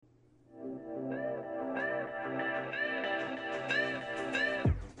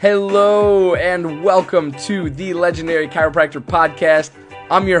Hello and welcome to the Legendary Chiropractor Podcast.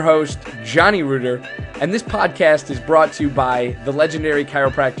 I'm your host, Johnny Reuter, and this podcast is brought to you by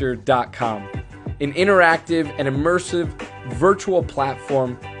thelegendarychiropractor.com, an interactive and immersive virtual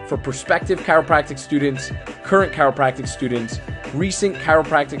platform for prospective chiropractic students, current chiropractic students, recent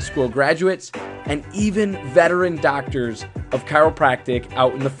chiropractic school graduates, and even veteran doctors of chiropractic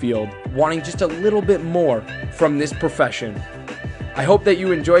out in the field wanting just a little bit more from this profession. I hope that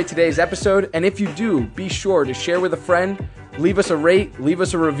you enjoyed today's episode, and if you do, be sure to share with a friend, leave us a rate, leave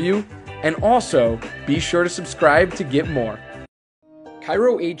us a review, and also be sure to subscribe to get more.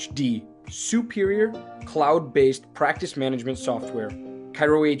 Chiro HD, superior cloud-based practice management software.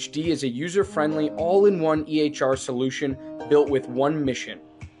 Chiro HD is a user-friendly, all-in-one EHR solution built with one mission: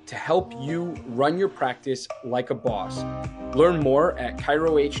 to help you run your practice like a boss. Learn more at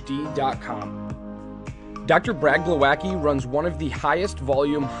chirohd.com. Dr. Brad Glowacki runs one of the highest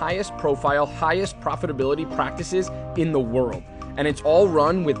volume, highest profile, highest profitability practices in the world, and it's all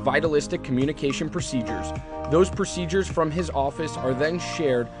run with vitalistic communication procedures. Those procedures from his office are then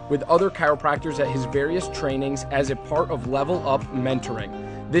shared with other chiropractors at his various trainings as a part of Level Up Mentoring.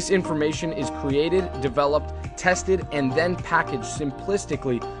 This information is created, developed, tested, and then packaged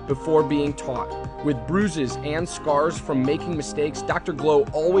simplistically before being taught. With bruises and scars from making mistakes, Dr. Glow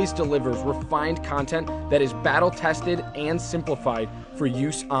always delivers refined content that is battle-tested and simplified for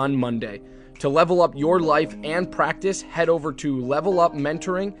use on Monday. To level up your life and practice, head over to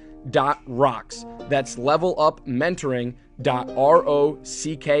levelupmentoring.rocks. That's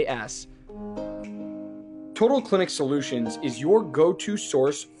levelupmentoring.rocks. Total Clinic Solutions is your go-to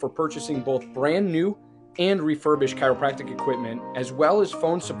source for purchasing both brand new and refurbished chiropractic equipment, as well as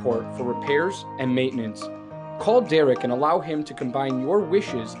phone support for repairs and maintenance. Call Derek and allow him to combine your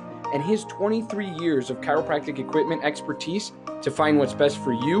wishes and his 23 years of chiropractic equipment expertise to find what's best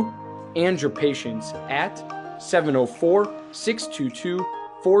for you and your patients at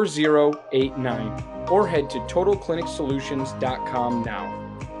 704-622-4089 or head to TotalClinicSolutions.com now.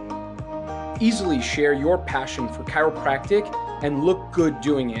 Easily share your passion for chiropractic and look good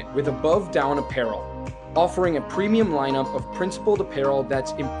doing it with Above Down Apparel, offering a premium lineup of principled apparel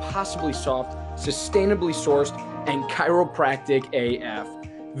that's impossibly soft, sustainably sourced, and chiropractic AF.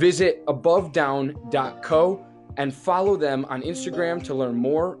 Visit abovedown.co and follow them on Instagram to learn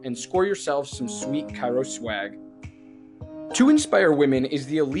more and score yourself some sweet chiro swag. To Inspire Women is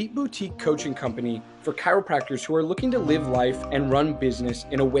the elite boutique coaching company for chiropractors who are looking to live life and run business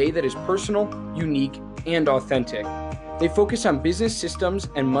in a way that is personal, unique, and authentic. They focus on business systems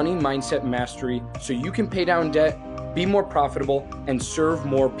and money mindset mastery so you can pay down debt, be more profitable, and serve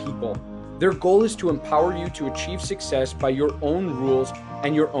more people. Their goal is to empower you to achieve success by your own rules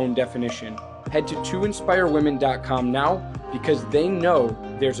and your own definition. Head to toinspirewomen.com now because they know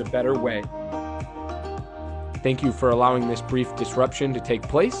there's a better way. Thank you for allowing this brief disruption to take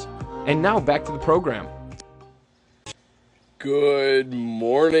place. And now back to the program. Good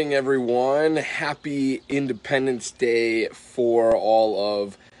morning, everyone. Happy Independence Day for all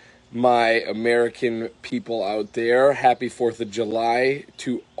of my American people out there. Happy 4th of July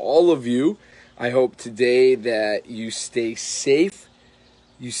to all of you. I hope today that you stay safe,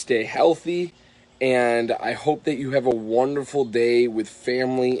 you stay healthy, and I hope that you have a wonderful day with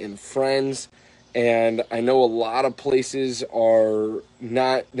family and friends. And I know a lot of places are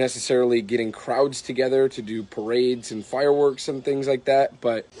not necessarily getting crowds together to do parades and fireworks and things like that,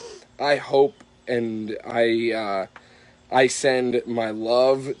 but I hope and I send my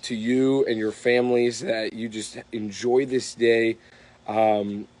love to you and your families that you just enjoy this day,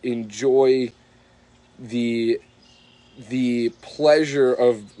 enjoy the pleasure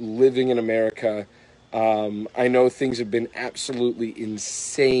of living in America. I know things have been absolutely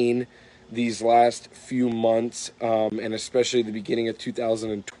insane these last few months, and especially the beginning of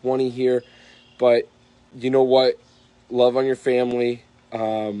 2020 here. But you know what? Love on your family.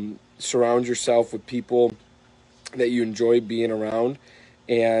 Surround yourself with people that you enjoy being around.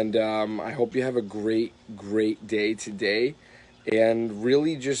 And I hope you have a great, great day today. And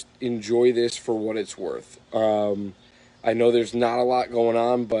really just enjoy this for what it's worth. I know there's not a lot going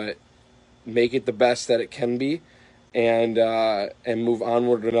on, but make it the best that it can be. And move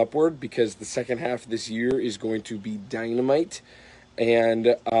onward and upward, because the second half of this year is going to be dynamite,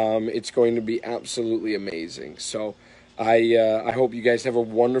 and it's going to be absolutely amazing. So I hope you guys have a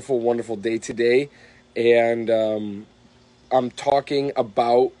wonderful, wonderful day today, and I'm talking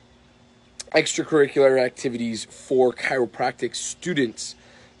about extracurricular activities for chiropractic students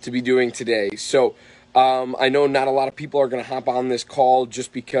to be doing today. So I know not a lot of people are going to hop on this call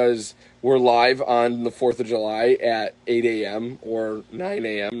just because We're live on the 4th of July at 8 a.m. or 9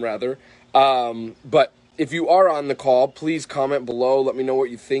 a.m. rather. But if you are on the call, please comment below. Let me know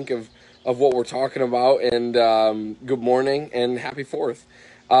what you think of what we're talking about. And good morning and happy 4th.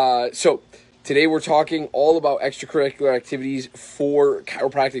 So today we're talking all about extracurricular activities for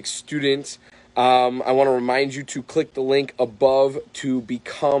chiropractic students. I want to remind you to click the link above to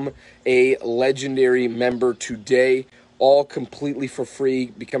become a legendary member today, all completely for free.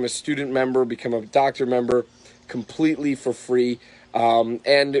 Become a student member, become a doctor member, completely for free.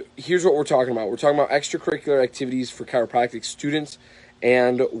 And here's what we're talking about. We're talking about extracurricular activities for chiropractic students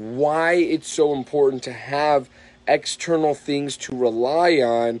and why it's so important to have external things to rely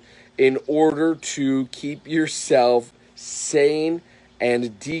on in order to keep yourself sane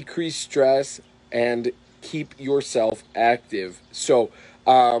and decrease stress and keep yourself active. So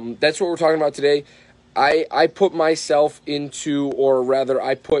that's what we're talking about today. I put myself into, or rather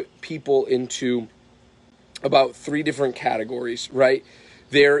I put people into about 3 different categories, right?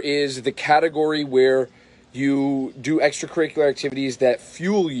 There is the category where you do extracurricular activities that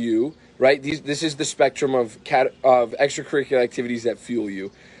fuel you, right? This is the spectrum of extracurricular activities that fuel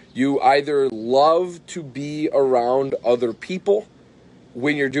you. You either love to be around other people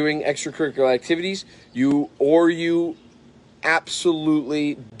when you're doing extracurricular activities, or you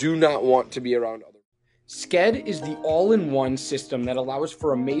absolutely do not want to be around others. Sked is the all-in-one system that allows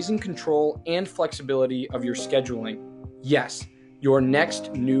for amazing control and flexibility of your scheduling. Yes, your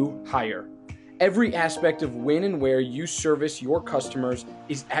next new hire. Every aspect of when and where you service your customers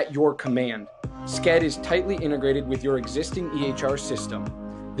is at your command. Sked is tightly integrated with your existing EHR system.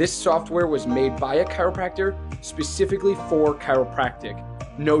 This software was made by a chiropractor specifically for chiropractic.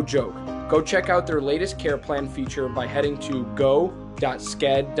 No joke. Go check out their latest care plan feature by heading to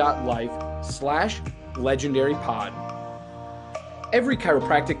go.sked.life/legendarypod. Every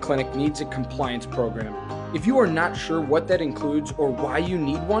chiropractic clinic needs a compliance program. If you are not sure what that includes or why you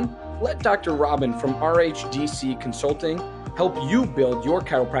need one, let Dr. Robin from RHDC Consulting help you build your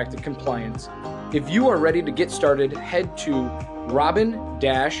chiropractic compliance. If you are ready to get started, head to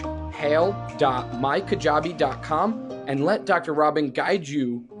robin-hale.mykajabi.com and let Dr. Robin guide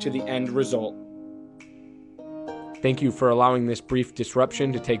you to the end result. Thank you for allowing this brief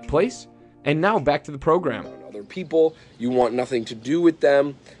disruption to take place. And now back to the program. Other people, you want nothing to do with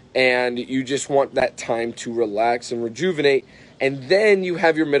them, and you just want that time to relax and rejuvenate. And then you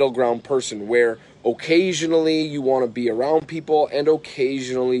have your middle ground person where occasionally you want to be around people and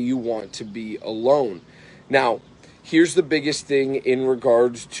occasionally you want to be alone. Now, here's the biggest thing in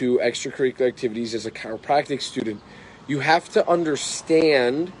regards to extracurricular activities as a chiropractic student. You have to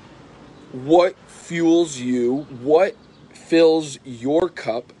understand what fuels you, what fills your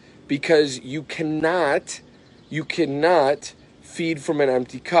cup, because you cannot feed from an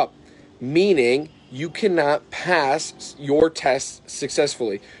empty cup, meaning you cannot pass your tests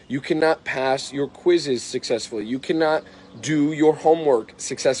successfully. You cannot pass your quizzes successfully. You cannot do your homework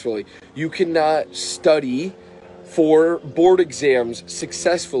successfully. You cannot study for board exams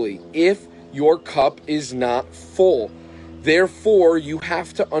successfully if your cup is not full. Therefore, you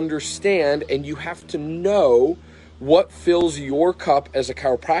have to understand and you have to know what fills your cup as a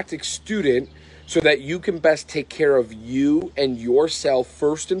chiropractic student so that you can best take care of you and yourself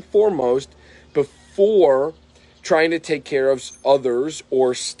first and foremost before trying to take care of others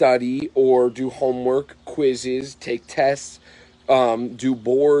or study or do homework, quizzes, take tests, do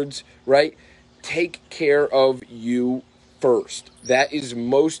boards, right? Take care of you first. That is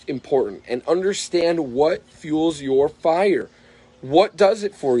most important. And understand what fuels your fire. What does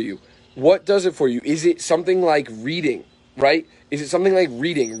it for you? What does it for you? Is it something like reading, right? Is it something like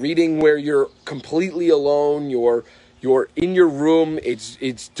reading where you're completely alone, you're in your room,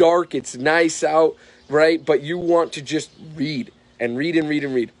 it's dark, it's nice out, right? But you want to just read and read and read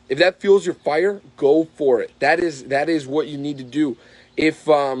and read. If that fuels your fire, go for it. That is what you need to do. If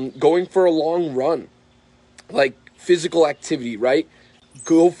going for a long run, like physical activity, right?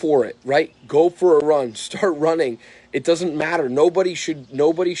 Go for it, right? Go for a run. Start running. It doesn't matter. Nobody should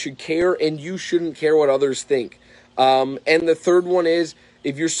care, and you shouldn't care what others think. And the third one is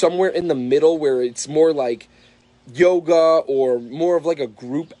if you're somewhere in the middle where it's more like yoga or more of like a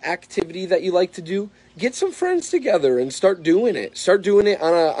group activity that you like to do, get some friends together and start doing it. Start doing it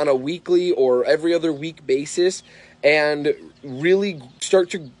on a weekly or every other week basis, and really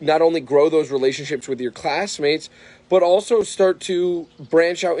start to not only grow those relationships with your classmates, but also start to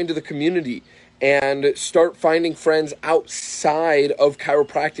branch out into the community and start finding friends outside of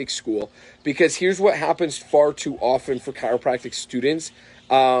chiropractic school. Because here's what happens far too often for chiropractic students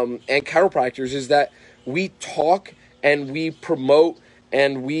and chiropractors is that we talk and we promote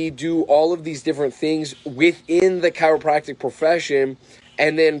and we do all of these different things within the chiropractic profession,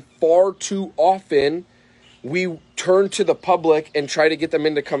 and then far too often we turn to the public and try to get them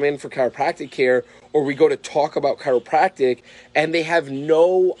in to come in for chiropractic care, or we go to talk about chiropractic and they have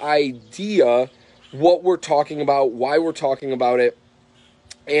no idea what we're talking about, why we're talking about it,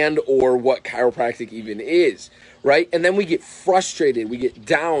 and or what chiropractic even is, right? And then we get frustrated, we get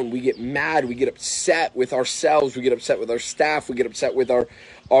down, we get mad, we get upset with ourselves, we get upset with our staff, we get upset with our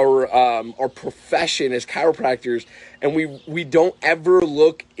profession as chiropractors, and we don't ever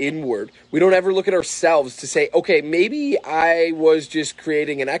look inward. We don't ever look at ourselves to say, okay, maybe I was just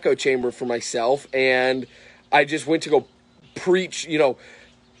creating an echo chamber for myself, and I just went to go preach,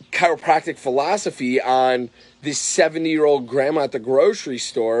 chiropractic philosophy on this 70-year-old grandma at the grocery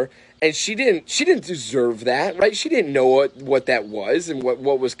store, and she didn't deserve that, right? She didn't know what that was and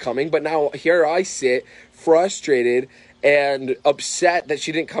what was coming, but now here I sit frustrated and upset that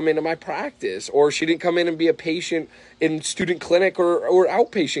she didn't come into my practice, or she didn't come in and be a patient in student clinic or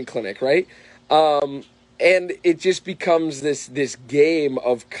outpatient clinic, right? And it just becomes this game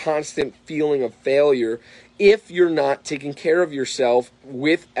of constant feeling of failure if you're not taking care of yourself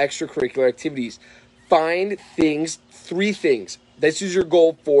with extracurricular activities. Find things, 3 things. This is your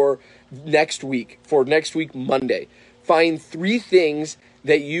goal for next week, Monday. Find 3 things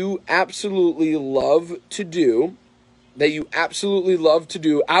that you absolutely love to do,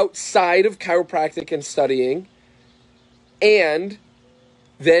 outside of chiropractic and studying, and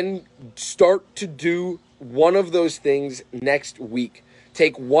then start to do one of those things next week.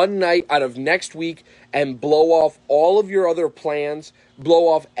 Take one night out of next week and blow off all of your other plans, blow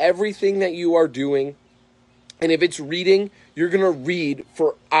off everything that you are doing. And if it's reading, you're going to read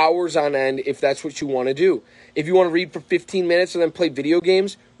for hours on end if that's what you want to do. If you want to read for 15 minutes and then play video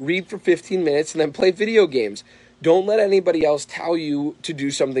games, read for 15 minutes and then play video games. Don't let anybody else tell you to do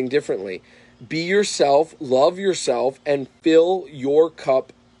something differently. Be yourself, love yourself, and fill your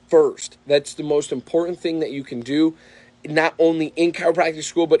cup first. That's the most important thing that you can do, not only in chiropractic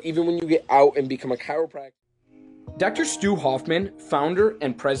school, but even when you get out and become a chiropractor. Dr. Stu Hoffman, founder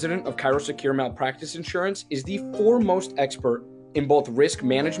and president of ChiroSecure Malpractice Insurance, is the foremost expert in both risk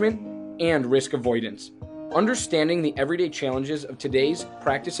management and risk avoidance. Understanding the everyday challenges of today's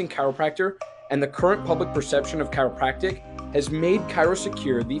practicing chiropractor and the current public perception of chiropractic has made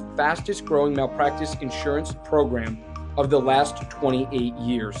ChiroSecure the fastest growing malpractice insurance program of the last 28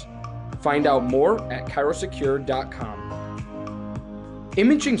 years. Find out more at chirosecure.com.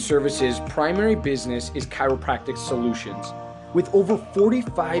 Imaging Services' primary business is chiropractic solutions. With over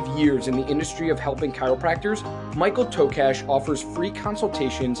 45 years in the industry of helping chiropractors, Michael Tokash offers free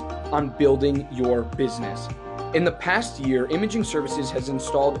consultations on building your business. In the past year, Imaging Services has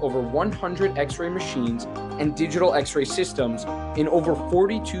installed over 100 X-ray machines and digital X-ray systems in over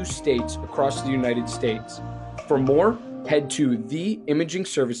 42 states across the United States. For more, head to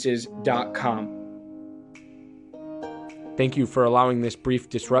theimagingservices.com. Thank you for allowing this brief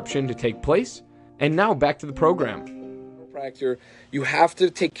disruption to take place. And now back to the program. You have to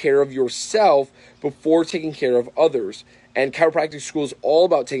take care of yourself before taking care of others. And chiropractic school is all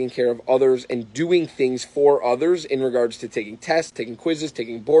about taking care of others and doing things for others in regards to taking tests, taking quizzes,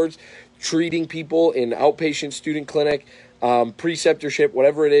 taking boards, treating people in outpatient student clinic, preceptorship,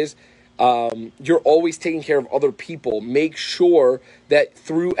 whatever it is. You're always taking care of other people. Make sure that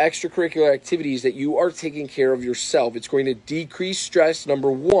through extracurricular activities that you are taking care of yourself. It's going to decrease stress,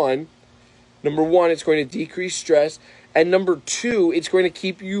 number one, it's going to decrease stress. And number 2, it's going to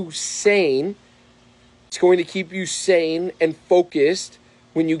keep you sane. It's going to keep you sane and focused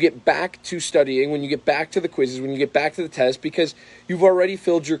when you get back to studying, when you get back to the quizzes, when you get back to the test, because you've already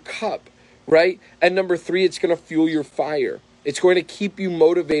filled your cup, right? And number 3, it's going to fuel your fire. It's going to keep you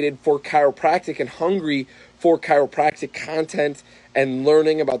motivated for chiropractic and hungry for chiropractic content and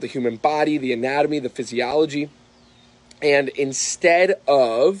learning about the human body, the anatomy, the physiology. And instead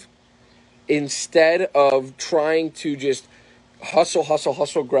of trying to just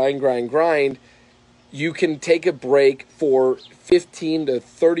hustle, grind, you can take a break for 15 to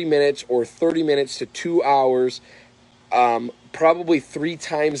 30 minutes or 30 minutes to 2 hours, probably 3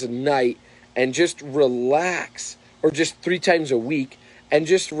 times a night, and just relax, or just 3 times a week, and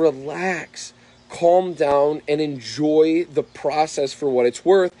just relax, calm down, and enjoy the process for what it's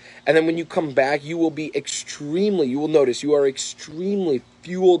worth. And then when you come back, you will notice you are extremely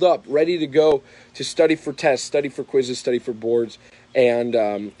fueled up, ready to go to study for tests, study for quizzes, study for boards,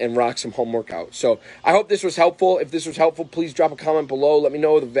 and rock some home workout. So I hope this was helpful. If this was helpful, please drop a comment below. Let me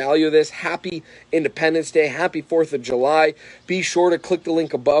know the value of this. Happy Independence Day. Happy 4th of July. Be sure to click the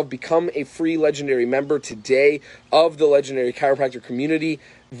link above. Become a free Legendary member today of the Legendary Chiropractor community.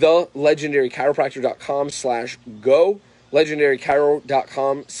 thelegendarychiropractor.com/go.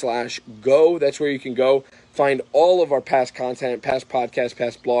 legendarychiro.com/go. That's where you can go find all of our past content, past podcasts,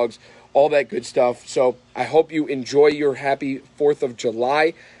 past blogs, all that good stuff. So I hope you enjoy your happy 4th of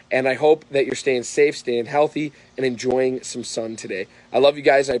July, and I hope that you're staying safe, staying healthy, and enjoying some sun today. I love you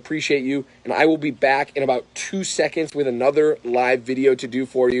guys. I appreciate you, and I will be back in about 2 seconds with another live video to do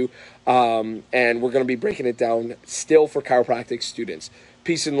for you, and we're going to be breaking it down still for chiropractic students.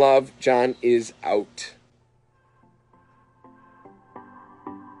 Peace and love. John is out.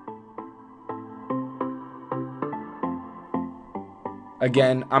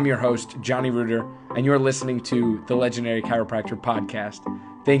 Again, I'm your host, Johnny Reuter, and you're listening to the Legendary Chiropractor Podcast.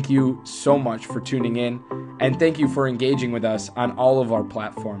 Thank you so much for tuning in, and thank you for engaging with us on all of our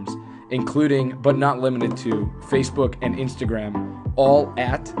platforms, including, but not limited to, Facebook and Instagram, all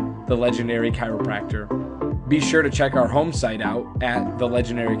at The Legendary Chiropractor. Be sure to check our home site out at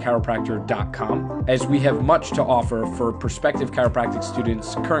thelegendarychiropractor.com, as we have much to offer for prospective chiropractic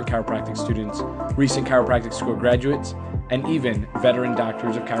students, current chiropractic students, recent chiropractic school graduates, and even veteran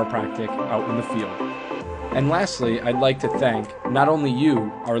doctors of chiropractic out in the field. And lastly, I'd like to thank not only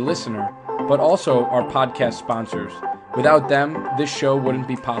you, our listener, but also our podcast sponsors. Without them, this show wouldn't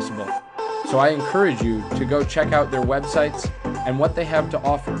be possible. So I encourage you to go check out their websites and what they have to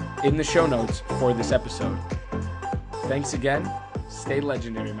offer in the show notes for this episode. Thanks again. Stay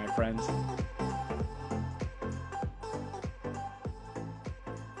legendary, my friends.